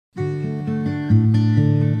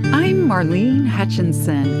Marlene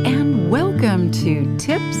Hutchinson, and welcome to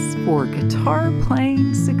Tips for Guitar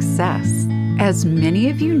Playing Success. As many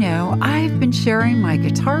of you know, I've been sharing my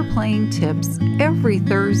guitar playing tips every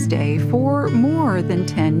Thursday for more than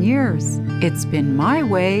 10 years. It's been my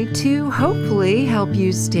way to hopefully help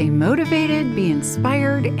you stay motivated, be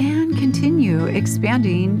inspired, and continue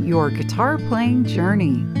expanding your guitar playing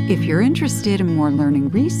journey. If you're interested in more learning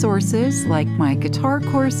resources like my guitar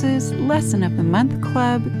courses, Lesson of the Month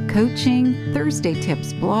Club, coaching, Thursday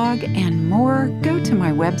Tips blog, and more, go to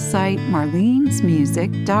my website,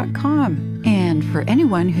 marlenesmusic.com. And for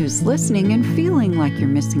anyone who's listening and feeling like you're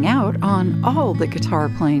missing out on all the guitar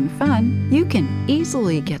playing fun, you can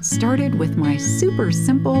easily get started with my super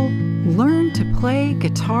simple Learn to Play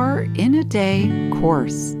Guitar in a Day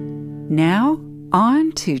course. Now,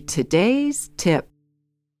 on to today's tip.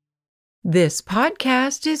 This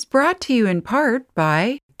podcast is brought to you in part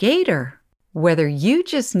by Gator. Whether you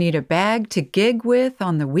just need a bag to gig with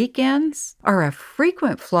on the weekends, are a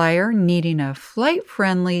frequent flyer needing a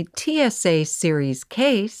flight-friendly TSA Series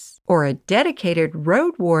case, or a dedicated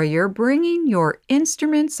road warrior bringing your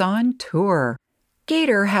instruments on tour,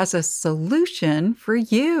 Gator has a solution for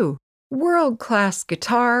you. World-class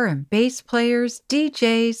guitar and bass players,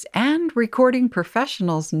 DJs, and recording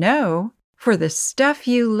professionals know, for the stuff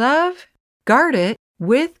you love, guard it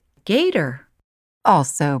with Gator.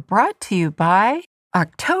 Also brought to you by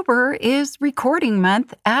October is recording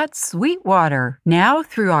month at Sweetwater. Now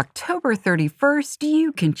through October 31st,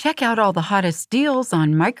 you can check out all the hottest deals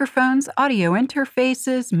on microphones, audio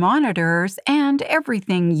interfaces, monitors, and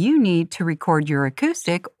everything you need to record your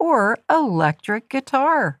acoustic or electric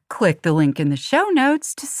guitar. Click the link in the show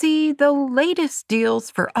notes to see the latest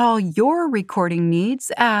deals for all your recording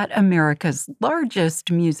needs at America's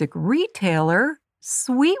largest music retailer,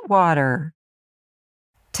 Sweetwater.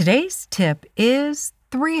 Today's tip is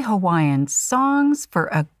 3 Hawaiian songs for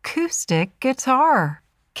acoustic guitar.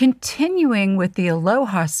 Continuing with the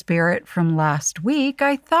aloha spirit from last week,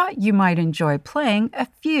 I thought you might enjoy playing a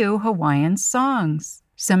few Hawaiian songs.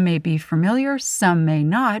 Some may be familiar, some may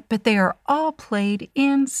not, but they are all played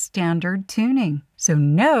in standard tuning, so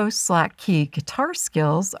no slack key guitar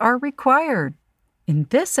skills are required. In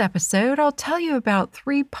this episode, I'll tell you about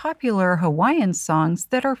 3 popular Hawaiian songs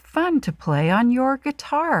that are fun to play on your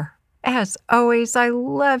guitar. As always, I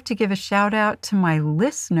love to give a shout out to my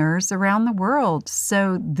listeners around the world.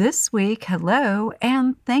 So this week, hello,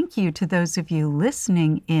 and thank you to those of you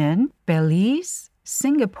listening in Belize,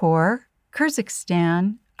 Singapore,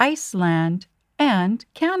 Kyrgyzstan, Iceland, and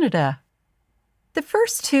Canada. The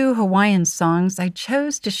first 2 Hawaiian songs I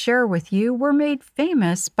chose to share with you were made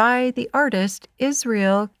famous by the artist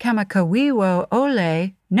Israel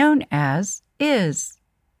Kamakawiwo'ole, known as Iz.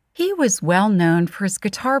 He was well known for his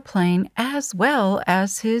guitar playing as well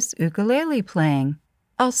as his ukulele playing.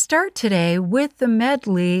 I'll start today with the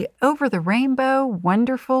medley Over the Rainbow,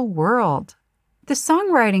 Wonderful World. The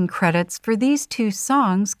songwriting credits for these 2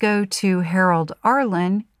 songs go to Harold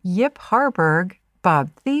Arlen, Yip Harburg,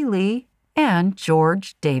 Bob Thiele, and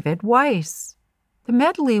George David Weiss. The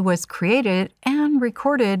medley was created and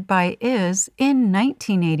recorded by Iz in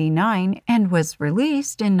 1989 and was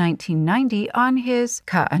released in 1990 on his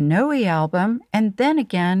Ka'anoi album and then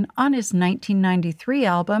again on his 1993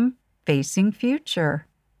 album, Facing Future.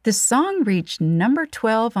 The song reached number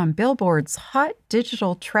 12 on Billboard's Hot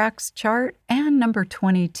Digital Tracks chart and number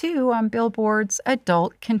 22 on Billboard's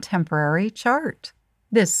Adult Contemporary chart.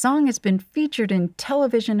 This song has been featured in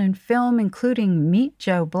television and film, including Meet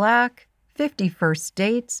Joe Black, 50 First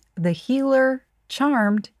Dates, The Healer,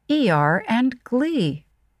 Charmed, ER, and Glee.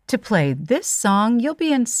 To play this song, you'll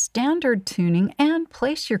be in standard tuning and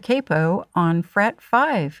place your capo on fret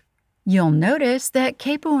 5. You'll notice that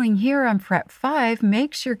capoing here on fret 5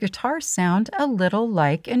 makes your guitar sound a little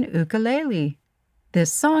like an ukulele.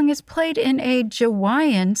 This song is played in a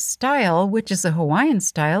Jawaiian style, which is a Hawaiian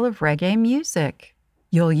style of reggae music.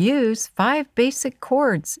 You'll use 5 basic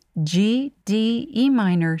chords, G, D, E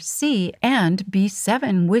minor, C, and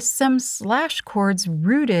B7 with some slash chords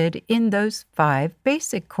rooted in those 5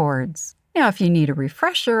 basic chords. Now, if you need a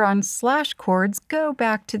refresher on slash chords, go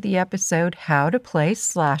back to the episode How to Play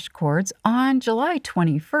Slash Chords on July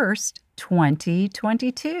 21st,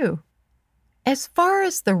 2022. As far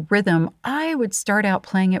as the rhythm, I would start out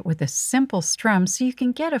playing it with a simple strum so you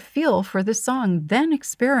can get a feel for the song, then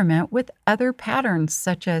experiment with other patterns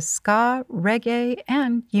such as ska, reggae,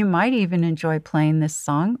 and you might even enjoy playing this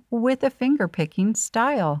song with a finger-picking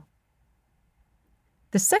style.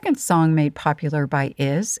 The second song made popular by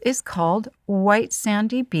Iz is called White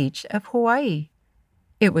Sandy Beach of Hawaii.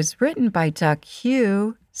 It was written by Duck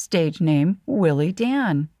Hugh, stage name Willie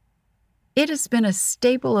Dan. It has been a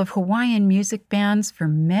staple of Hawaiian music bands for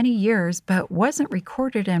many years, but wasn't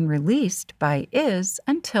recorded and released by Is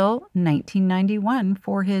until 1991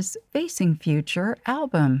 for his Facing Future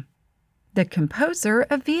album. The composer,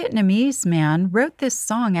 a Vietnamese man, wrote this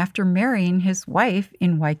song after marrying his wife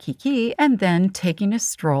in Waikiki and then taking a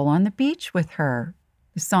stroll on the beach with her.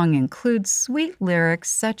 The song includes sweet lyrics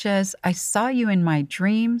such as, "I saw you in my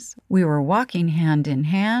dreams, we were walking hand in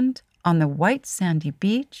hand on the white sandy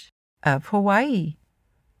beach of Hawaii."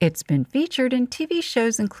 It's been featured in TV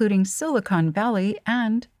shows including Silicon Valley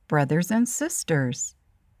and Brothers and Sisters.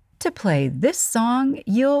 To play this song,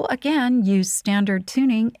 you'll again use standard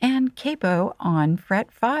tuning and capo on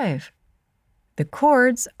fret 5. The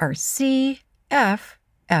chords are C, F,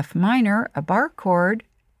 F minor, a bar chord,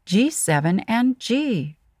 G7, and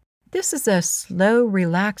G. This is a slow,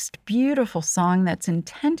 relaxed, beautiful song that's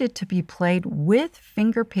intended to be played with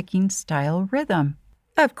finger-picking style rhythm.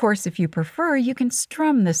 Of course, if you prefer, you can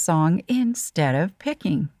strum the song instead of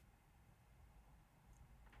picking.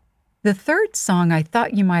 The third song I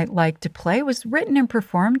thought you might like to play was written and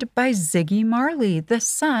performed by Ziggy Marley, the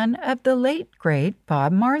son of the late, great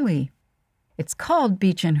Bob Marley. It's called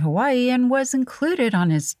Beach in Hawaii and was included on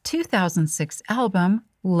his 2006 album,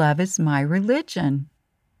 Love Is My Religion.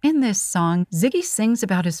 In this song, Ziggy sings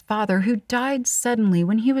about his father who died suddenly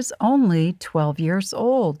when he was only 12 years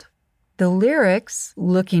old. The lyrics,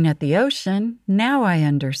 "Looking at the ocean, now I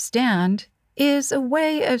understand," is a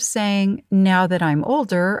way of saying, now that I'm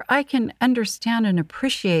older, I can understand and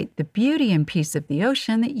appreciate the beauty and peace of the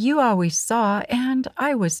ocean that you always saw and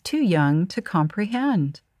I was too young to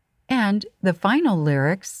comprehend. And the final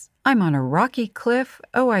lyrics, "I'm on a rocky cliff,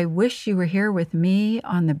 oh, I wish you were here with me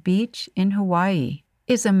on the beach in Hawaii,"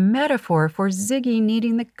 is a metaphor for Ziggy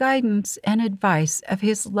needing the guidance and advice of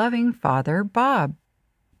his loving father, Bob.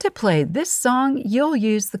 To play this song, you'll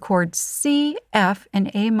use the chords C, F, and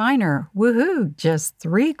A minor. Woohoo! Just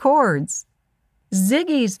 3 chords.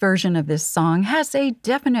 Ziggy's version of this song has a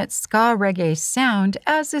definite ska reggae sound,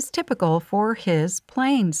 as is typical for his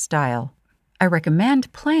playing style. I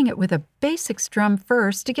recommend playing it with a basic strum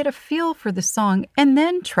first to get a feel for the song, and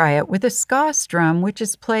then try it with a ska strum, which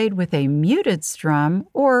is played with a muted strum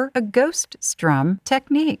or a ghost strum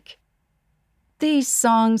technique. These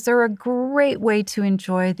songs are a great way to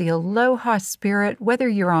enjoy the aloha spirit, whether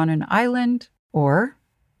you're on an island or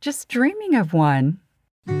just dreaming of one.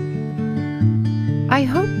 I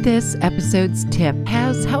hope this episode's tip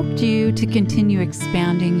has helped you to continue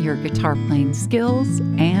expanding your guitar playing skills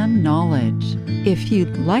and knowledge. If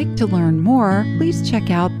you'd like to learn more, please check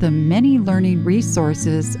out the many learning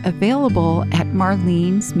resources available at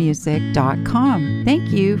marlenesmusic.com. Thank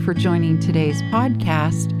you for joining today's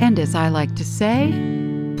podcast, and as I like to say,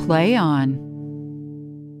 play on.